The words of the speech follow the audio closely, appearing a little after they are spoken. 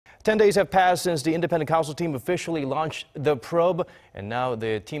10 days have passed since the independent counsel team officially launched the probe, and now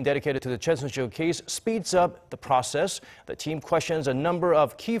the team dedicated to the Choi Soon-sil case speeds up the process. The team questions a number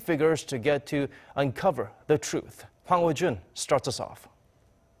of key figures to get to uncover the truth. Hwang Hojun starts us off.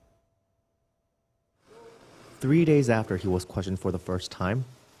 3 days after he was questioned for the first time,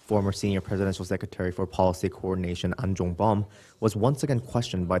 former senior presidential secretary for policy coordination Ahn Jong-beom was once again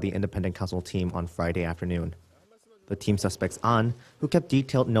questioned by the independent counsel team on Friday afternoon. The team suspects Ahn, who kept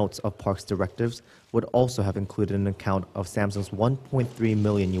detailed notes of Park's directives, would also have included an account of Samsung's $1.3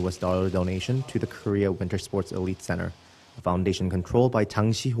 million donation to the Korea Winter Sports Elite Center, a foundation controlled by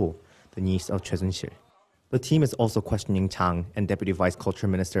Chang, the niece of Choi Soon-sil. The team is also questioning Chang and Deputy Vice Culture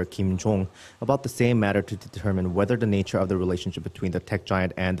Minister Kim Chong about the same matter to determine whether the nature of the relationship between the tech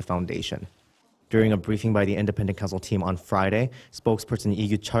giant and the foundation. During a briefing by the independent counsel team on Friday, spokesperson Lee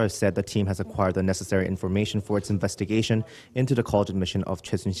Kyu-chul said the team has acquired the necessary information for its investigation into the college admission of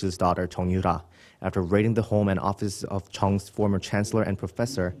Choi Soon-sil's daughter, Chung Yoo-ra, after raiding the home and office of Chong's former chancellor and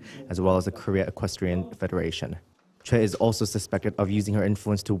professor, as well as the Korea Equestrian Federation. Choi is also suspected of using her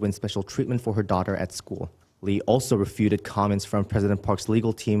influence to win special treatment for her daughter at school. Lee also refuted comments from President Park's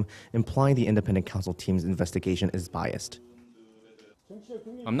legal team, implying the independent counsel team's investigation is biased.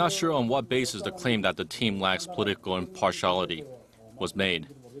 I'm not sure on what basis the claim that the team lacks political impartiality was made,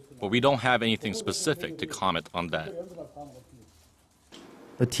 but we don't have anything specific to comment on that.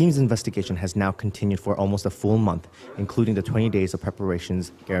 The team's investigation has now continued for almost a full month, including the 20 days of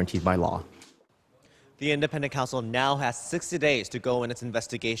preparations guaranteed by law. The independent counsel now has 60 days to go in its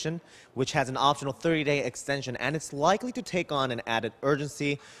investigation, which has an optional 30-day extension, and it's likely to take on an added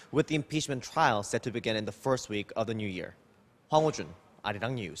urgency with the impeachment trial set to begin in the first week of the new year. Hwang Hojun,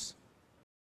 Arirang News.